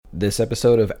This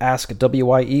episode of Ask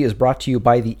WYE is brought to you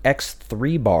by the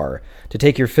X3 Bar. To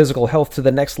take your physical health to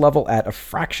the next level at a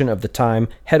fraction of the time,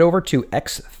 head over to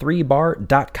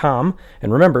x3bar.com.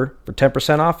 And remember, for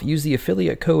 10% off, use the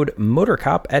affiliate code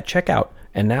MOTORCOP at checkout.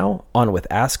 And now, on with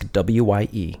Ask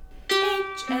WYE.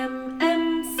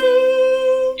 HMMC.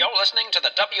 You're listening to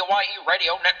the WYE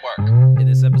Radio Network. In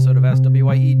this episode of Ask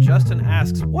WYE, Justin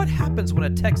asks, what happens when a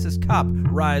Texas cop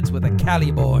rides with a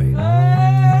Cali boy?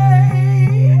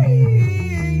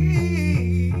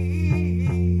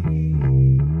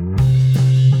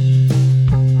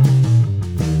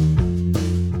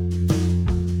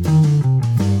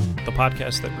 The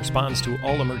podcast that responds to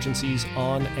all emergencies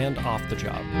on and off the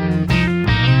job.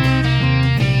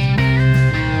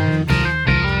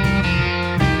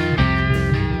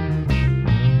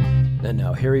 And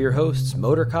now here are your hosts,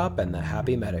 Motor Cop and the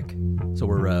Happy Medic. So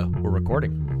we're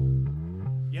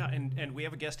recording. Yeah, and we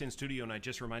have a guest in studio, and I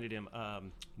just reminded him,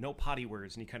 no potty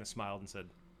words, and he kind of smiled and said,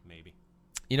 maybe.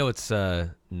 You know, it's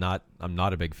I'm not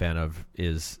a big fan of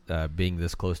is being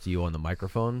this close to you on the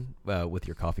microphone with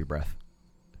your coffee breath.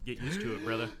 Get used to it,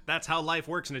 brother. That's how life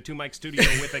works in a two-mic studio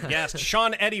with a guest.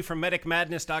 Sean Eddy from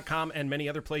medicmadness.com and many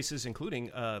other places,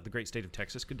 including the great state of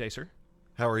Texas. Good day, sir.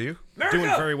 How are you? Doing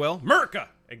very well. Merca!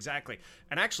 Exactly.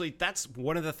 And actually, that's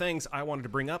one of the things I wanted to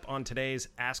bring up on today's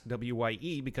Ask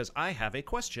WYE, because I have a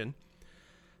question.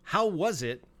 How was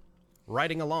it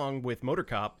riding along with Motor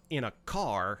Cop in a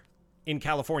car in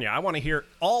California? I want to hear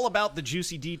all about the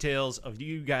juicy details of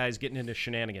you guys getting into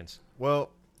shenanigans. Well,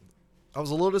 I was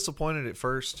a little disappointed at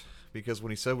first because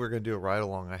when he said we were going to do a ride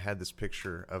along, I had this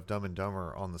picture of Dumb and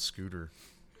Dumber on the scooter.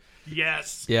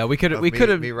 Yes. Yeah, we should have me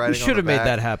made back.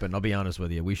 that happen. I'll be honest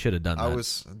with you. We should have done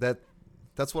that.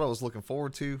 That's what I was looking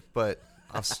forward to, but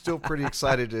I'm still pretty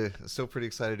excited to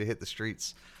hit the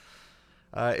streets.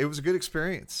 It was a good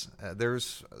experience. I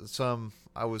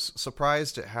was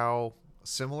surprised at how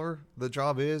similar the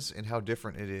job is and how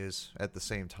different it is at the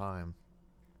same time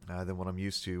than what I'm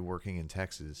used to working in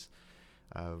Texas.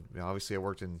 Obviously, I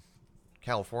worked in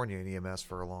California in EMS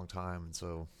for a long time, and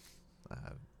so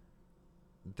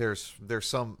there's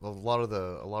a lot of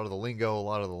the lingo, a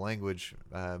lot of the language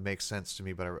makes sense to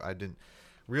me, but I didn't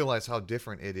realize how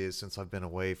different it is since I've been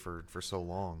away for so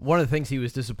long. One of the things he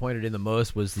was disappointed in the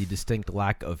most was the distinct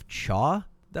lack of chaw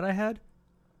that I had.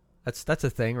 That's a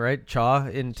thing, right? Chaw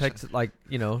in Texas, like,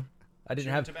 you know, I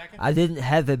didn't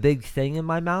have a big thing in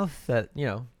my mouth that, you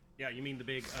know. Yeah, you mean the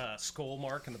big skull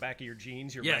mark in the back of your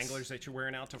jeans, your Yes. Wranglers that you're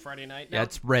wearing out to Friday night? Yeah, Now,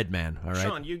 it's Red Man, all right?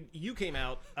 Sean, you came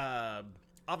out,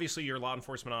 obviously you're a law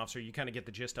enforcement officer, you kind of get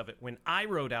the gist of it. When I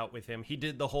rode out with him, he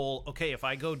did the whole, okay, if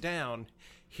I go down,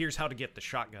 here's how to get the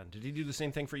shotgun. Did he do the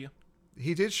same thing for you?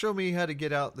 He did show me how to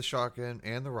get out the shotgun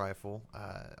and the rifle,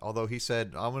 although he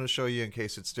said, I'm going to show you in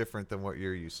case it's different than what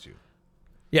you're used to.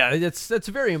 Yeah, that's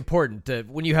very important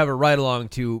when you have a ride-along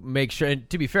to make sure. And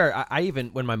to be fair, I even,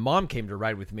 when my mom came to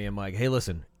ride with me, I'm like, hey,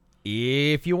 listen,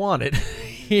 if you want it,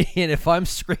 and if I'm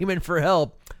screaming for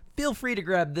help, feel free to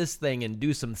grab this thing and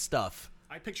do some stuff.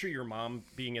 I picture your mom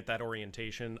being at that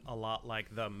orientation a lot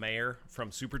like the mayor from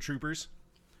Super Troopers.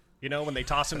 You know, when they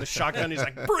toss him the shotgun, he's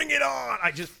like, bring it on!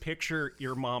 I just picture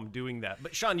your mom doing that.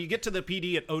 But, Sean, you get to the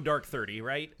PD at Dark 30,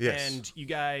 right? Yes. And you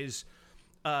guys,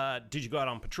 did you go out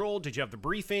on patrol? Did you have the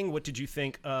briefing? What did you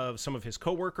think of some of his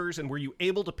coworkers? And were you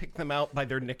able to pick them out by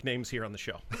their nicknames here on the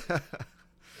show?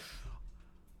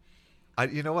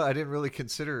 You know what? I didn't really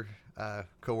consider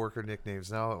coworker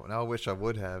nicknames. Now I wish I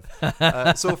would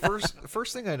have. So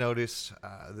first thing I noticed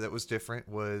that was different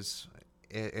was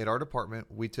at our department,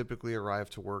 we typically arrive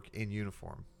to work in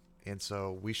uniform. And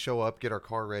so we show up, get our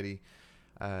car ready,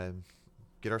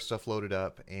 get our stuff loaded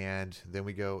up, and then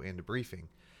we go into briefing.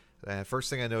 And first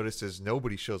thing I noticed is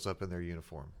nobody shows up in their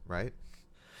uniform, right?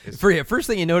 First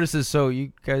thing you notice is, so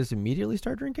you guys immediately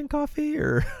start drinking coffee,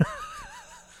 or?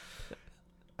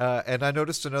 And I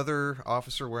noticed another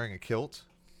officer wearing a kilt.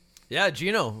 Yeah,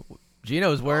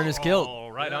 Gino's wearing his kilt. Oh,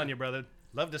 right on you, brother.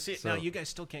 Love to see it. So- now, you guys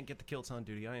still can't get the kilts on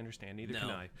duty. I understand. Neither can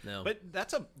I. No. But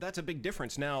that's a big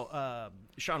difference. Now,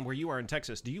 Sean, where you are in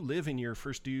Texas, do you live in your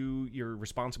your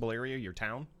responsible area, your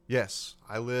town? Yes,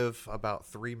 I live about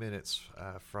 3 minutes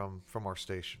from our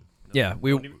station. Yeah,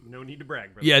 No need to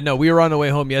brag, brother. Yeah, no, we were on the way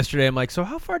home yesterday. I'm like, so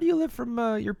how far do you live from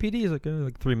your PD? He's like,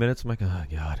 like 3 minutes. I'm like, oh,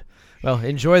 God. Well,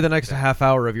 enjoy the next half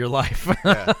hour of your life.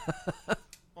 Yeah.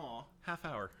 Aw, half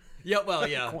hour. Yeah, well,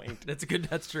 yeah. Quaint.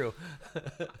 That's true.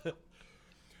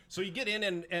 So you get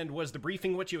in, and was the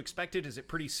briefing what you expected? Is it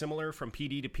pretty similar from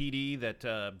PD to PD that,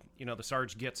 the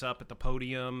Sarge gets up at the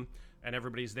podium, and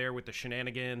everybody's there with the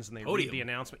shenanigans, and they Podium. read the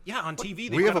announcement. Yeah, on TV.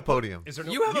 They We have got a podium. Is there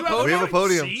no, You have a podium? We have a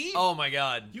podium. See? Oh my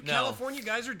God! You no. California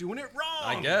guys are doing it wrong.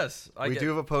 I guess We do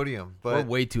have a podium, We're but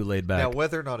way too laid back. now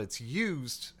whether or not it's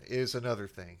used is another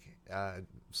thing.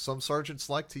 Some sergeants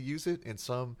like to use it, and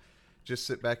some just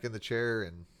sit back in the chair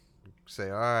and say,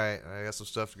 "All right, I got some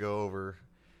stuff to go over,"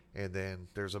 and then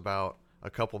there's about a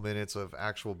couple minutes of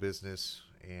actual business,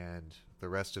 and the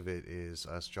rest of it is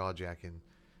us jaw-jacking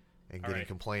and All getting right.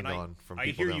 complained And on from I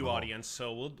people hear down you, the hall. audience.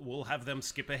 So we'll have them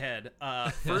skip ahead.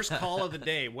 First call of the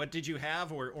day. What did you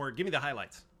have, or give me the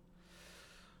highlights?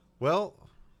 Well,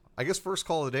 I guess first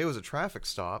call of the day was a traffic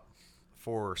stop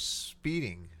for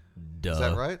speeding. Duh. Is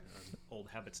that right? Old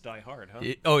habits die hard, huh?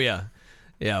 Oh yeah,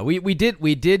 yeah. We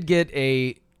did get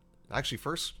a. Actually,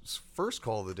 first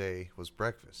call of the day was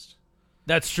breakfast.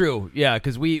 That's true. Yeah,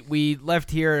 because we left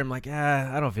here and I'm like,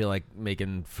 I don't feel like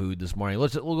making food this morning. We'll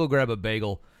go grab a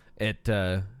bagel at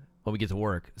when we get to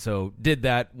work. So did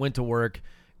that. Went to work,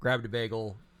 grabbed a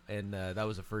bagel, and that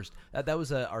was the first. That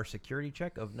was our security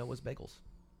check of Noah's Bagels.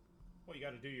 Well, you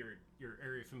got to do your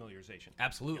area familiarization.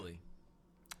 Absolutely.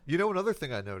 You know, another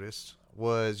thing I noticed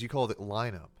was you called it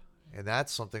lineup, and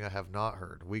that's something I have not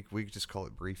heard. We just call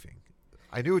it briefing.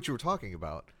 I knew what you were talking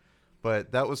about,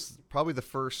 but that was probably the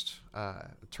first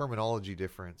terminology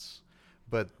difference.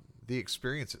 But the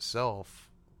experience itself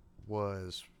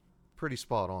was pretty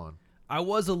spot on. I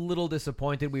was a little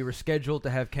disappointed. We were scheduled to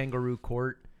have Kangaroo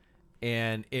Court,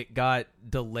 and it got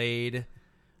delayed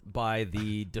by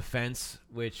the defense,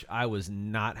 which I was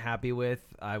not happy with.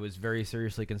 I was very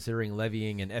seriously considering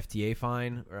levying an FTA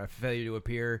fine or a failure to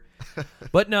appear.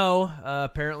 But no,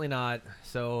 apparently not.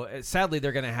 So sadly,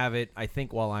 they're going to have it, I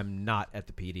think, while I'm not at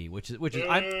the PD, which is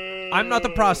I'm not the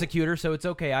prosecutor, so it's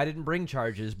okay. I didn't bring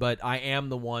charges, but I am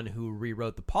the one who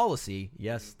rewrote the policy.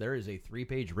 Yes, there is a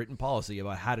 3-page written policy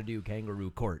about how to do Kangaroo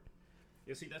Court.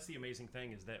 You see, that's the amazing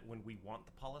thing is that when we want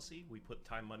the policy, we put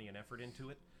time, money, and effort into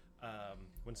it.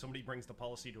 When somebody brings the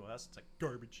policy to us, it's like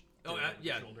garbage. Oh, Throw it on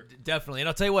your yeah, shoulder. definitely. And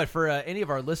I'll tell you what, for any of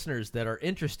our listeners that are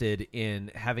interested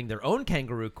in having their own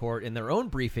Kangaroo Court in their own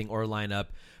briefing or lineup,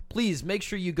 please make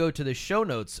sure you go to the show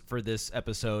notes for this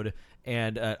episode,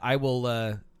 and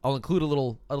I'll include a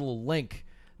little link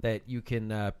that you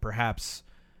can perhaps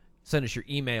send us your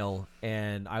email,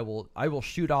 and I will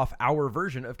shoot off our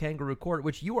version of Kangaroo Court,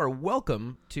 which you are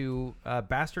welcome to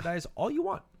bastardize all you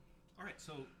want. All right,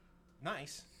 so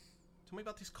nice. Tell me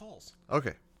about these calls.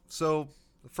 Okay, so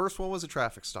the first one was a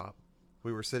traffic stop.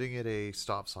 We were sitting at a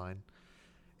stop sign,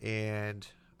 and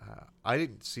I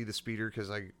didn't see the speeder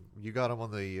because you got him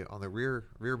on the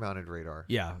rear mounted radar.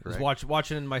 Yeah, I was correct?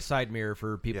 watching in my side mirror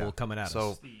for people Yeah. coming at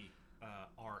So- us. The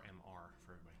RMR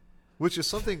for everybody. Which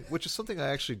is something I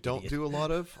actually don't do a lot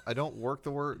of. I don't work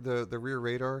the rear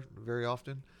radar very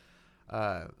often.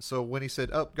 So when he said,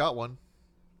 "Oh, got one,"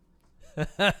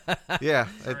 yeah,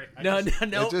 Sorry, I No, just-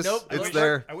 no, it just- nope. it's We're-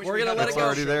 there. I wish We're we gonna had let that it go.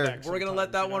 already there. back We're gonna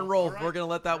let that sometimes, one you know? roll. All right, We're gonna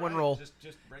let that all one right, roll. just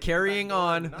break it Carrying back door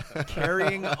on, and nothing.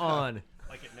 carrying on,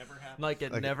 Like it never happened. like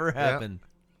it Like, never yeah. happened.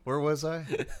 Where was I?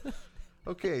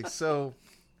 Okay, so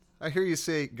I hear you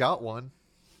say "got one,"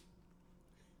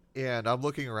 and I'm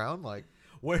looking around like,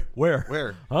 Where?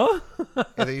 "Where?" Huh?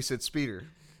 And then you said "speeder."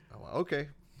 I'm like, okay,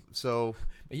 so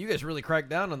You guys really cracked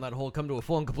down on that whole come to a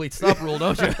full and complete stop rule,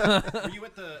 don't you? Were you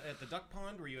at the duck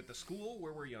pond? Were you at the school?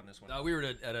 Where were you on this one? We were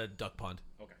at a duck pond.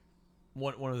 Okay.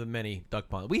 One of the many duck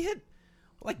ponds. We hit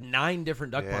like 9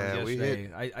 different duck Yeah, ponds we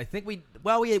yesterday. I think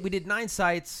we did 9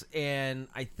 sites, and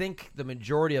I think the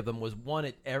majority of them was one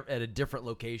at a different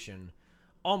location,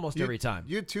 almost you, every time.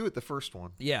 you had 2 at the first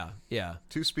one, Yeah,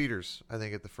 2 speeders, I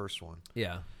think, at the first one.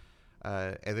 yeah.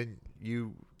 And then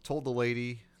you told the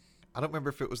lady, I don't remember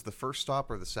if it was the first stop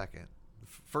or the second.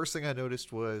 First thing I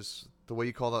noticed was the way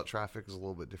you called out traffic is a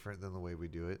little bit different than the way we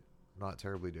do it. Not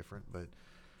terribly different, but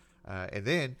and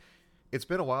then it's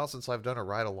been a while since I've done a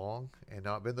ride along and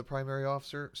not been the primary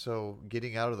officer. So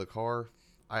getting out of the car,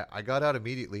 I got out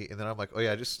immediately, and then I'm like, oh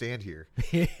yeah, just stand here.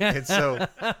 And so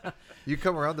you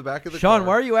come around the back of the Sean, car.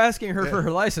 why are you asking her for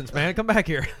her license, man? Come back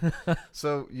here.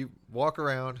 So you walk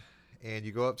around and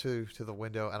you go up to the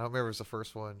window. I don't remember if it was the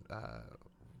first one.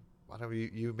 I don't know,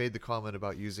 you made the comment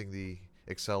about using the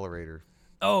accelerator.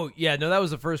 Oh, yeah, no, that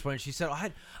was the first one. She said,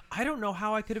 I don't know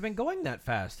how I could have been going that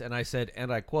fast. And I said,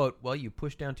 and I quote, well, you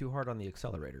pushed down too hard on the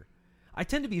accelerator. I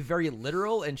tend to be very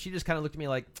literal, and she just kind of looked at me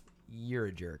like, you're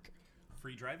a jerk.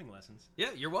 Free driving lessons. Yeah,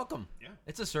 you're welcome. Yeah.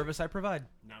 It's a service I provide.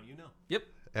 Now you know. Yep.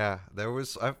 Yeah,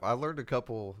 I learned a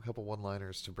couple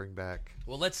one-liners to bring back.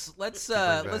 Well, let's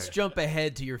back. jump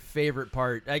ahead to your favorite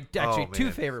part. Actually, Oh, 2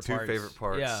 man, favorite parts. 2 favorite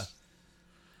parts. Yeah.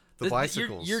 The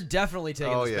bicycles. You're definitely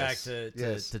taking Oh, this yes, back to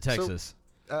yes. Texas.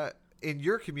 So, in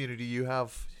your community, you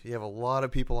have a lot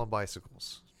of people on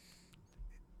bicycles.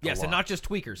 Yes, and lot. not just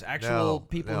tweakers. Actual No,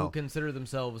 people no. who consider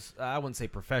themselves, I wouldn't say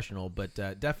professional, but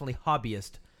definitely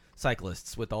hobbyist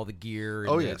cyclists with all the gear and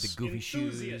Oh, the yes. goofy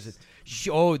shoes. Enthusiasts.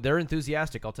 Oh, they're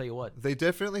enthusiastic, I'll tell you what. They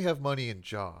definitely have money and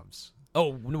jobs. Oh,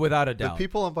 without a The doubt.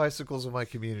 people on bicycles in my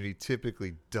community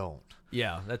typically don't.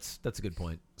 Yeah, that's a good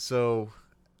point. So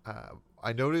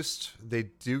I noticed they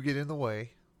do get in the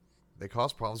way. They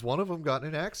cause problems. One of them got in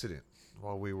an accident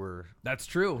while we were, That's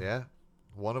true. yeah.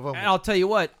 One of them. And I'll tell you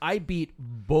what, I beat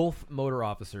both motor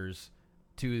officers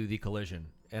to the collision,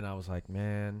 and I was like,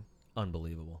 man,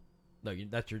 unbelievable. No,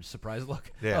 that's your surprise look?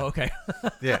 Yeah. Oh, okay.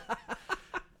 Yeah.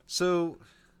 So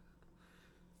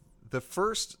the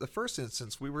first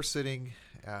instance, we were sitting,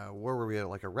 where were we at?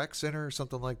 Like a rec center or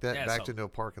something like that, Yeah, backed something- into a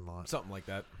parking lot. Something like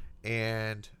that.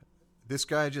 And this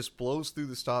guy just blows through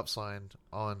the stop sign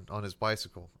on his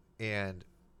bicycle, and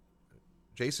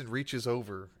Jason reaches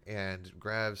over and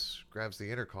grabs the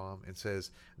intercom and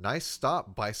says, "Nice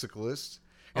stop, bicyclist."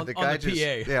 And On- the on guy the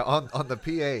just PA. yeah on the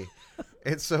PA,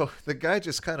 and so the guy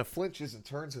just kind of flinches and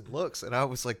turns and looks, and I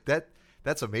was like,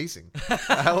 that's amazing.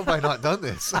 How have I not done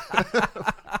this?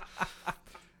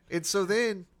 And so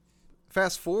then,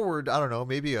 fast forward, I don't know,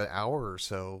 maybe an hour or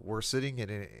so, we're sitting at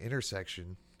an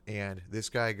intersection, and this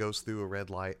guy goes through a red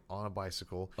light on a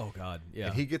bicycle. Oh, God. Yeah.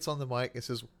 And he gets on the mic and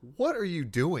says, "What are you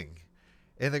doing?"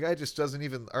 And the guy just doesn't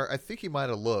even, or I think he might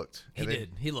have looked. He and then did.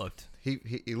 He looked. He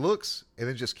looks and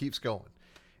then just keeps going.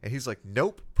 And he's like,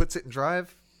 "Nope," puts it in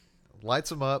drive,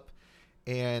 lights him up.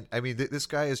 And I mean, this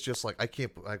guy is just like, I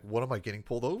can't, like, what am I getting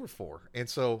pulled over for? And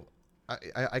so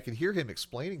I can hear him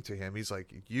explaining to him. He's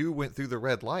like, "You went through the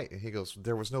red light." And he goes,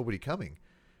 "There was nobody coming."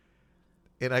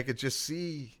 And I could just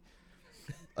see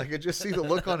the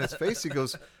look on his face. He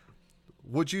goes,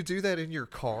 "Would you do that in your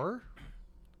car?"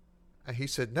 And he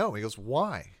said, "No." He goes,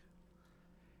 "Why?"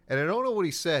 And I don't know what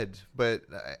he said, but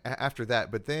after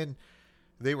that, but then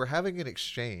they were having an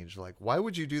exchange. Like, why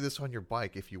would you do this on your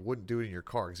bike if you wouldn't do it in your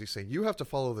car? Because he's saying you have to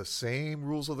follow the same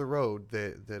rules of the road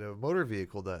that a motor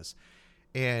vehicle does.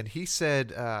 And he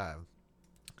said,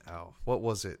 what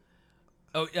was it?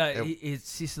 Oh, he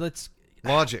said, let's.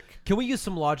 Logic. Can we use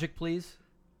some logic, please?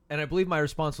 And I believe my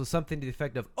response was something to the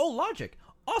effect of, "Oh, logic.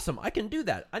 Awesome. I can do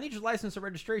that. I need your license and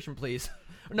registration, please."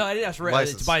 No, I didn't ask for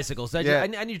License. it's bicycles. I need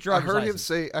your I driver's heard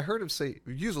license. I heard him say,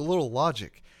 use a little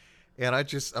logic. And I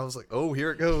was like, oh,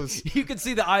 here it goes. You could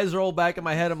see the eyes roll back in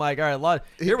my head. I'm like, all right,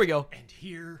 here we go. And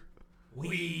here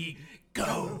we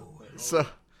go. So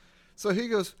he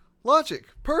goes, "Logic,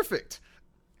 perfect."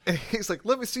 And he's like,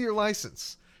 "Let me see your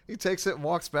license." He takes it and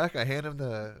walks back. I hand him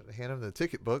the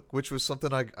ticket book, which was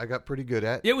something I got pretty good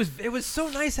at. It was so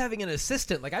nice having an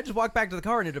assistant. Like, I just walk back to the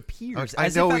car and it appears I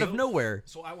as know if out he- of nowhere.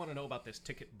 So I want to know about this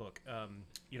ticket book.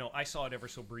 I saw it ever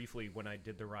so briefly when I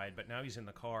did the ride, but now he's in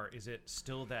the car. Is it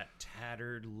still that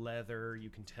tattered leather? You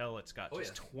can tell it's got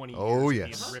just 20 Oh, years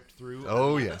yes. being ripped through.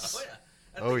 Oh yes,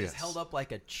 That Oh, thing is yes. held up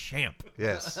like a champ.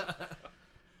 yes.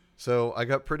 So I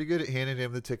got pretty good at handing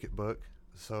him the ticket book.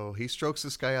 So he strokes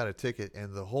this guy out a ticket,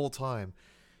 and the whole time,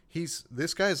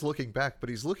 this guy is looking back, but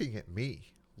he's looking at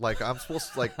me. Like I'm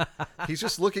supposed to, like, he's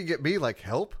just looking at me like,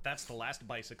 help. That's the last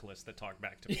bicyclist that talked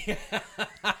back to me.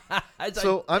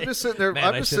 So I'm just sitting there. Man,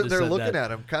 I'm I just shouldn't sitting there have said looking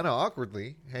that. at him, kind of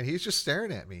awkwardly, and he's just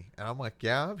staring at me. And I'm like,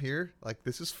 "Yeah, I'm here. Like,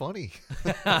 this is funny."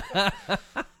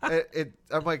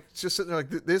 I'm like, just sitting there, like,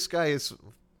 this guy is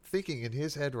thinking in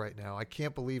his head right now, "I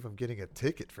can't believe I'm getting a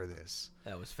ticket for this."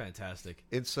 That was fantastic.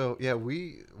 And so, yeah,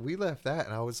 we left that,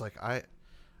 and I was like,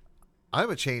 I'm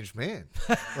a changed man.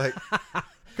 Like,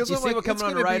 because You I'm see like, what coming it's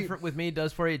on a gonna ride be- with me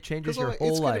does for you? It changes because your it's whole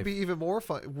going to life. be even more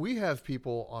fun. We have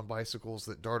people on bicycles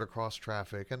that dart across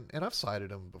traffic, and I've sighted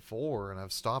them before, and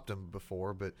I've stopped them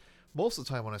before, but most of the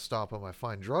time when I stop them, I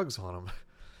find drugs on them.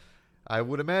 I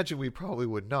would imagine we probably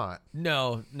would not.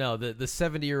 No, the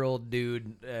 70-year-old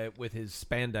dude with his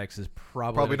spandex is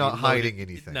Probably probably not loaded. hiding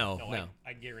anything. No.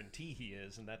 I guarantee he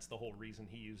is, and that's the whole reason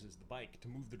he uses the bike to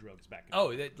move the drugs back. And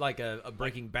Oh, forth. like a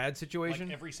Breaking Bad situation?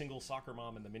 Like every single soccer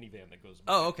mom in the minivan that goes.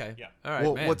 Oh, okay. Yeah. All right,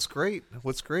 Well, man. what's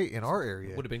great in our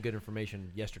area Would have been good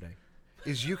information yesterday.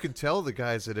 is you can tell the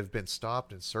guys that have been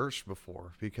stopped and searched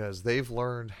before because they've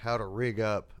learned how to rig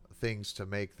up things to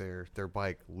make their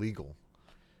bike legal.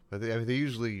 But they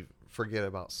usually forget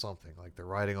about something, like they're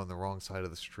riding on the wrong side of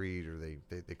the street, or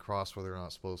they cross where they're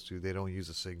not supposed to. They don't use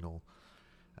a signal.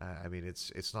 I mean,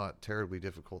 it's not terribly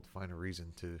difficult to find a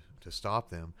reason to stop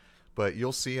them. But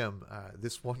you'll see them.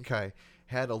 This one guy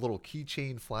had a little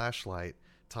keychain flashlight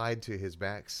tied to his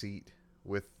back seat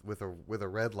with a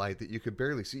red light that you could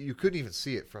barely see. You couldn't even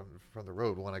see it from the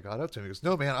road. When I got up to him, he goes,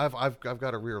 "No, man, I've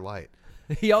got a rear light."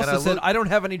 He also said, looked- "I don't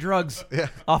have any drugs, Yeah.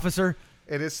 officer."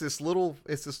 And it's this little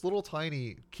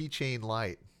tiny keychain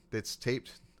light that's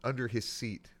taped under his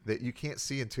seat that you can't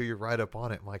see until you're right up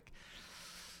on it. I'm like,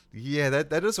 yeah, that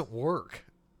doesn't work.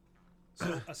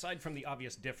 So, aside from the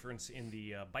obvious difference in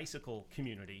the bicycle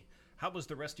community, how was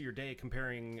the rest of your day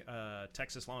comparing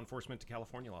Texas law enforcement to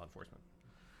California law enforcement?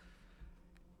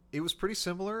 It was pretty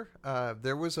similar.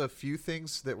 There was a few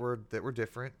things that were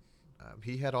different.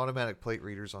 He had automatic plate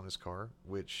readers on his car,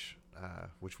 which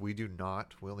we do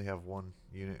not. We only have one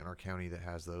unit in our county that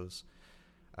has those.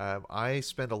 I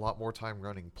spend a lot more time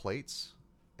running plates,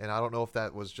 and I don't know if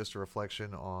that was just a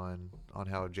reflection on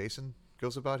how Jason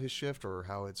goes about his shift or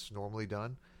how it's normally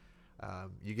done.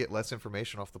 You get less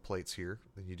information off the plates here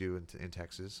than you do in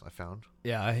Texas, I found.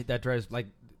 Yeah, that drives like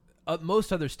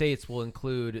most other states will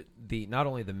include not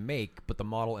only the make but the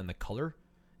model and the color,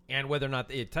 and whether or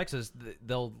not Texas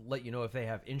they'll let you know if they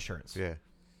have insurance. Yeah.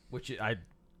 Which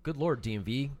good Lord,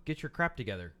 DMV, get your crap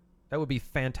together. That would be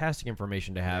fantastic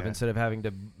information to have instead of having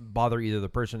to bother either the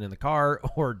person in the car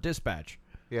or dispatch.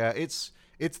 Yeah, it's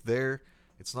there.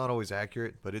 It's not always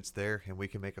accurate, but it's there, and we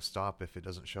can make a stop if it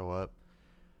doesn't show up.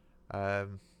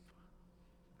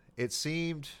 It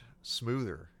seemed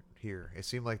smoother here. It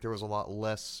seemed like there was a lot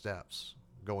less steps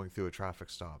going through a traffic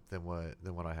stop than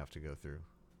what I have to go through.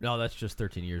 No, that's just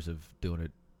 13 years of doing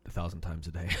it 1,000 times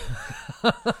a day.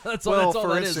 That's Well, all for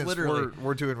that instance, is, literally.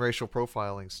 we're doing racial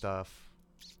profiling stuff.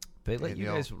 They let and, you you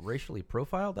know- guys racially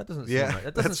profile? That doesn't Yeah, seem right.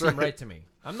 That doesn't that's seem right. right to me.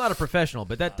 I'm not a professional,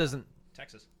 but that doesn't.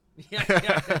 Texas.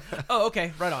 Yeah. Oh,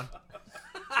 okay. Right on.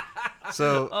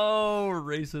 So, Oh,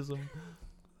 racism.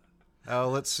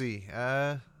 let's see.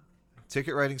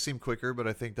 Ticket writing seemed quicker, but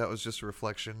I think that was just a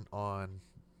reflection on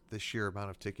the sheer amount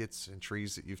of tickets and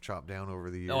trees that you've chopped down over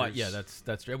the years. Oh, yeah.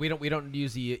 That's true. We don't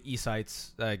use the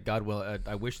e-sites. God will.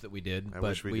 I wish that we did. I but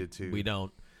wish we did, too. We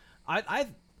don't. I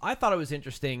thought it was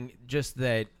interesting just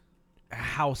that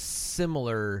how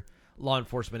similar law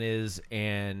enforcement is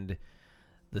and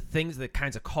the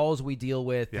kinds of calls we deal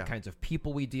with, Yeah. the kinds of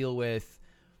people we deal with.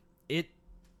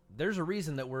 There's a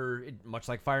reason that we're much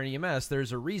like fire and EMS.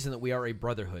 There's a reason that we are a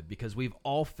brotherhood because we've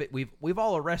all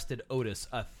arrested Otis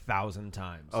 1,000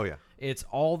 times. Oh, yeah. It's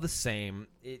all the same.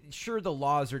 Sure, the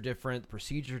laws are different, the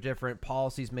procedures are different,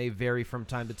 policies may vary from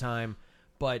time to time,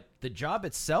 but the job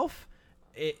itself,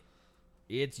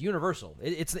 it's universal.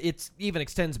 It's even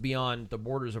extends beyond the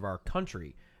borders of our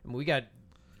country. I mean, we got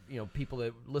people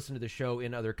that listen to the show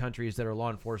in other countries that are law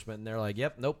enforcement, and they're like,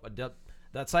 "Yep, nope,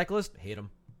 that cyclist, hate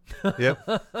him."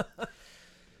 Yep.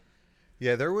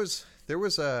 Yeah, there was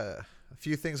a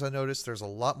few things I noticed. There's a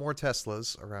lot more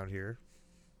Teslas around here.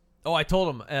 Oh, I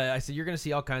told him. I said you're going to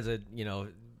see all kinds of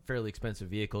fairly expensive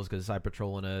vehicles because I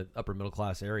patrol in a upper middle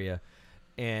class area,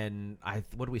 and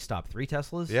what do we stop? 3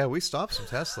 Teslas? Yeah, we stopped some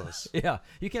Teslas. Yeah,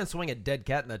 you can't swing a dead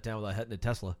cat in that town without hitting a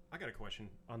Tesla. I got a question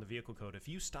on the vehicle code. If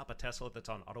you stop a Tesla that's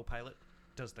on autopilot,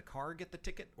 does the car get the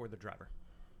ticket or the driver?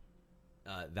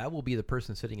 That will be the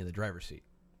person sitting in the driver's seat.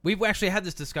 We've actually had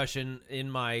this discussion in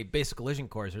my basic collision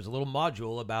course. There's a little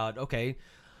module about, okay,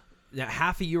 now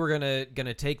half of you are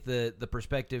gonna take the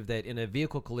perspective that in a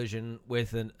vehicle collision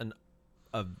with an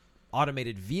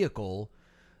automated vehicle,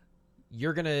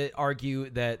 you're gonna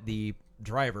argue that the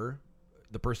driver,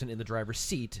 the person in the driver's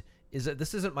seat,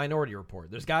 this isn't Minority Report.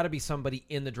 There's got to be somebody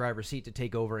in the driver's seat to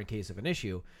take over in case of an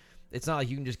issue. It's not like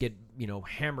you can just get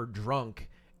hammered drunk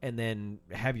and then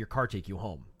have your car take you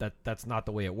home. That's not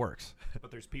the way it works. But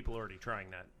there's people already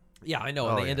trying that. Yeah, I know.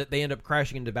 Oh, And they end up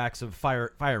crashing into backs of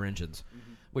fire engines,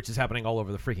 which is happening all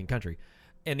over the freaking country.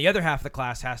 And the other half of the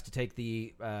class has to take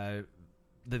the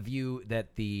view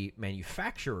that the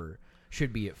manufacturer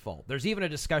should be at fault. There's even a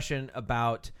discussion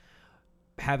about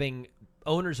having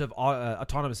owners of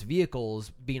autonomous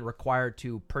vehicles being required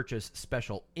to purchase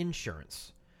special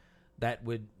insurance that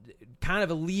would kind of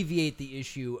alleviate the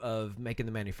issue of making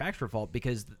the manufacturer fault,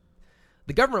 because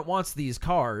the government wants these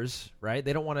cars, right?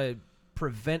 They don't want to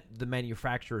prevent the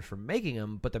manufacturers from making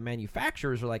them, but the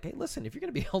manufacturers are like, hey, listen, if you're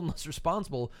going to be held most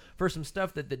responsible for some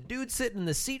stuff that the dude sitting in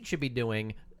the seat should be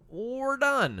doing, we're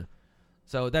done.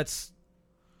 So that's,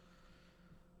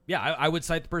 yeah, I would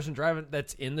cite the person driving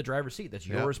that's in the driver's seat. That's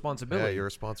your responsibility. Yeah, your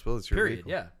responsibility. It's your Period.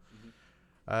 vehicle.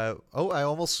 Yeah. I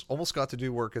almost got to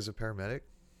do work as a paramedic.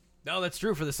 No, that's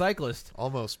true for the cyclist.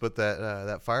 Almost, but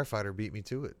that firefighter beat me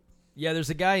to it. Yeah, there's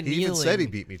a guy He kneeling. even said he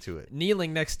beat me to it.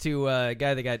 Kneeling next to a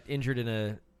guy that got injured in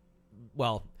a,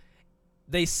 well,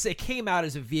 it came out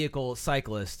as a vehicle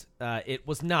cyclist. It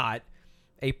was not.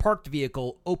 A parked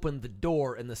vehicle opened the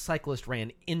door and the cyclist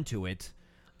ran into it.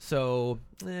 So,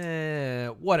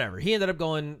 whatever. He ended up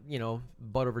going,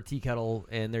 butt over tea kettle,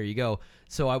 and there you go.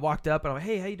 So I walked up, and I'm like,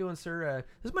 hey, how you doing, sir?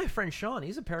 This is my friend Sean.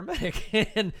 He's a paramedic.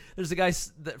 And there's a guy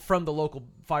from the local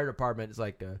fire department. It's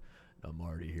like, I'm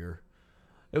already here.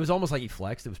 It was almost like he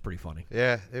flexed. It was pretty funny.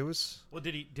 Yeah, it was. Well,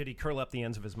 did he curl up the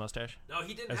ends of his mustache? No,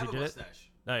 he didn't As have he a did it?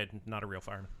 mustache. No, not a real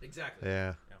fireman. Exactly.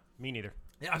 Yeah. No, me neither.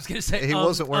 Yeah, I was going to say. He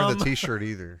wasn't wearing the T-shirt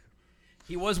either.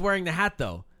 He was wearing the hat,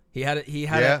 though. He did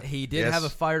yes. have a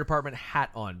fire department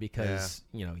hat on because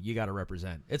you got to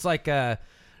represent. It's like a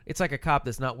cop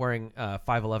that's not wearing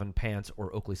 511 pants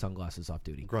or Oakley sunglasses off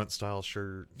duty. Grunt style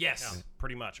shirt. Yes, Yeah,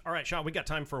 pretty much. All right, Sean, we got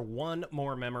time for one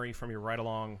more memory from your ride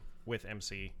along with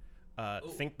MC.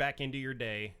 Think back into your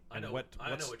day. And I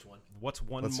know which one. What's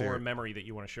one Let's hear more it. memory that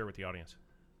you want to share with the audience?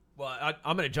 Well,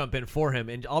 I'm going to jump in for him,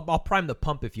 and I'll prime the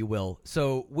pump, if you will.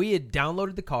 So we had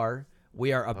downloaded the car.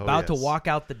 We are about to yes. walk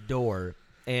out the door,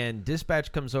 and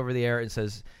dispatch comes over the air and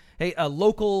says, hey, a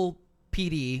local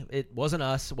PD, it wasn't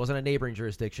us, it wasn't a neighboring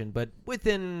jurisdiction, but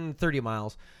within 30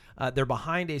 miles, they're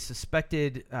behind a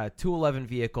suspected 211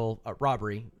 vehicle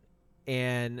robbery,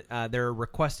 and they're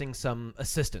requesting some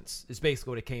assistance, is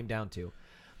basically what it came down to.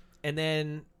 And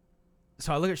then,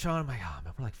 so I look at Sean, I'm like, oh,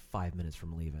 man, we're like 5 minutes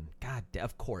from leaving. God,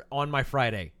 of course, on my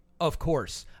Friday. Of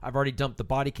course. I've already dumped the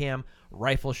body cam,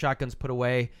 rifle, shotguns put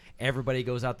away. Everybody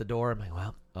goes out the door. I'm like,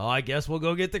 well, I guess we'll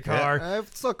go get the car.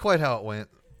 It's not quite how it went.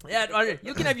 Yeah,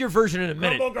 you can have your version in a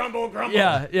minute. Grumble.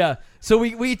 Yeah. So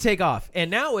we take off,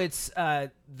 and now it's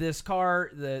this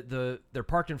car. They're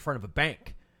parked in front of a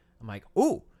bank. I'm like,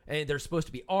 ooh, and they're supposed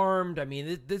to be armed. I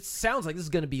mean, this sounds like this is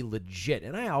going to be legit.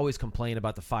 And I always complain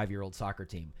about the 5-year-old soccer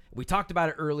team. We talked about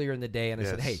it earlier in the day, and I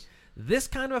said, hey, this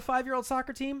kind of a 5-year-old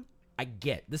soccer team, I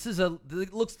get.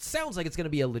 Sounds like it's going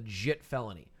to be a legit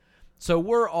felony. So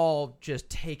we're all just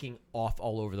taking off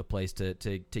all over the place to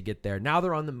get there. Now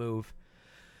they're on the move.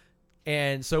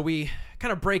 And so we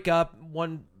kind of break up.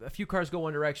 A few cars go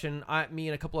one direction. Me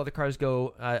and a couple other cars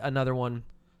go another one,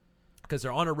 because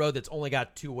they're on a road that's only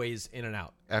got 2 ways in and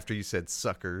out. After you said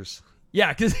suckers.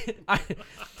 Yeah, because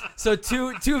so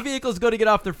two vehicles go to get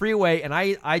off the freeway, and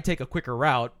I take a quicker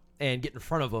route and get in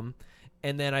front of them,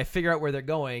 and then I figure out where they're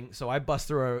going. So I bust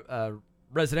through a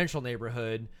residential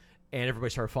neighborhood, and everybody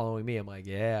started following me. I'm like,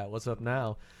 yeah, what's up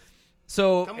now?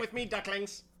 So Come with me,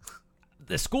 ducklings.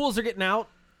 the schools are getting out,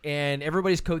 and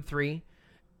everybody's code 3.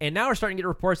 And now we're starting to get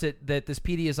reports that this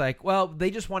PD is like, well,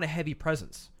 they just want a heavy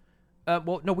presence.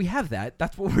 Well, no, we have that.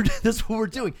 That's what we're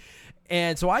doing.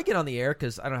 And so I get on the air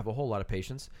because I don't have a whole lot of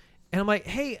patience. And I'm like,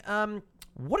 hey,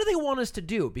 what do they want us to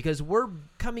do? Because we're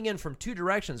coming in from 2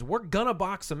 directions. We're going to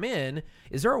box them in.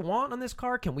 Is there a want on this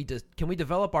car? Can we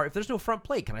develop if there's no front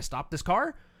plate, can I stop this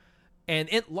car? And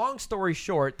long story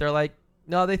short, they're like,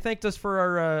 no, they thanked us for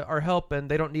our help, and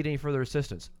they don't need any further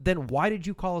assistance. Then why did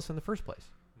you call us in the first place?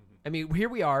 I mean, here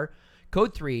we are,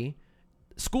 code 3.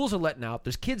 Schools are letting out.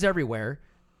 There's kids everywhere.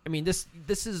 I mean, this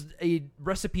is a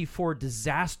recipe for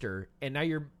disaster, and now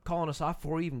you're calling us off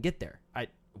before we even get there.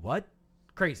 What?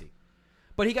 Crazy.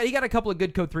 But he got a couple of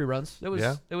good code 3 runs. It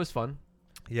was fun.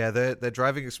 Yeah, that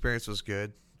driving experience was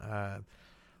good.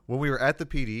 When we were at the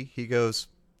PD, he goes,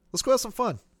 "Let's go have some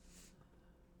fun."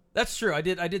 That's true. I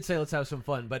did say let's have some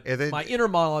fun, but then, my inner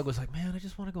monologue was like, man, I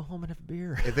just want to go home and have a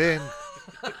beer.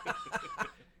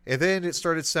 And then it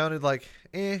started sounding like,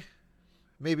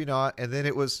 maybe not. And then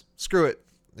it was, screw it.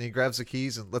 And he grabs the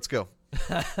keys and let's go.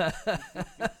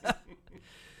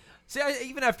 See,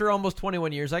 even after almost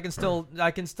 21 years, I can still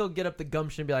get up the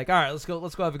gumption and be like, all right, let's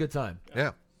go have a good time.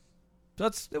 Yeah. So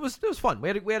it was fun. We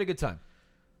had a good time.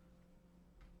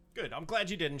 Good. I'm glad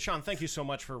you did. And Sean, thank you so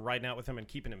much for riding out with him and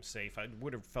keeping him safe. I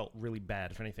would have felt really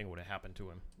bad if anything would have happened to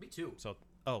him. Me too. So,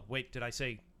 wait, did I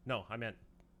say no? I meant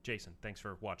Jason. Thanks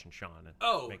for watching Sean.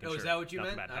 And making is sure that what you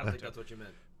nothing meant? bad I don't happened think to him. that's what you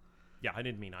meant. Yeah, I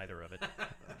didn't mean either of it.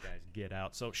 Guys, get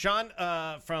out. So, Sean,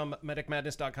 from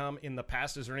medicmadness.com, in the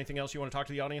past, is there anything else you want to talk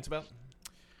to the audience about?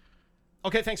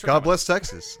 Okay, thanks for God coming. bless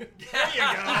Texas. There you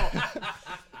go.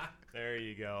 There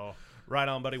you go. Right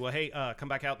on, buddy. Well, hey, come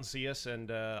back out and see us. And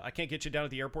I can't get you down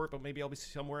at the airport, but maybe I'll be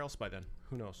somewhere else by then.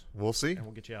 Who knows? We'll see. And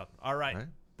we'll get you out. All right.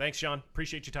 Thanks, Sean.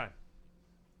 Appreciate your time.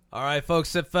 All right,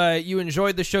 folks, if you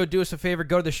enjoyed the show, do us a favor,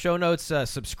 go to the show notes,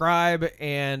 subscribe,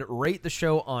 and rate the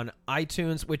show on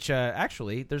iTunes, which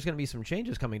actually, there's going to be some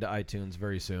changes coming to iTunes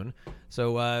very soon.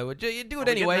 So you do it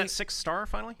anyway. That 6-star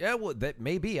finally? Yeah, well, that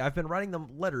may be. I've been writing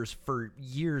them letters for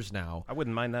years now. I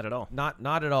wouldn't mind that at all. Not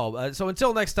at all. So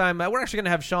until next time, we're actually going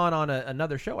to have Sean on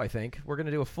another show, I think. We're going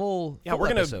to do a full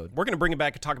episode. We're gonna bring him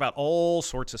back and talk about all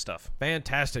sorts of stuff.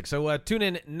 Fantastic. So tune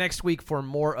in next week for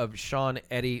more of Sean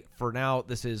Eddy. For now,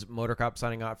 this is Motor Cop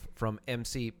signing off from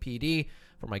MCPD.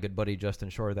 For my good buddy Justin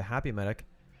Shore, the Happy Medic.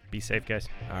 Be safe, guys.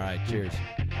 All right, cheers.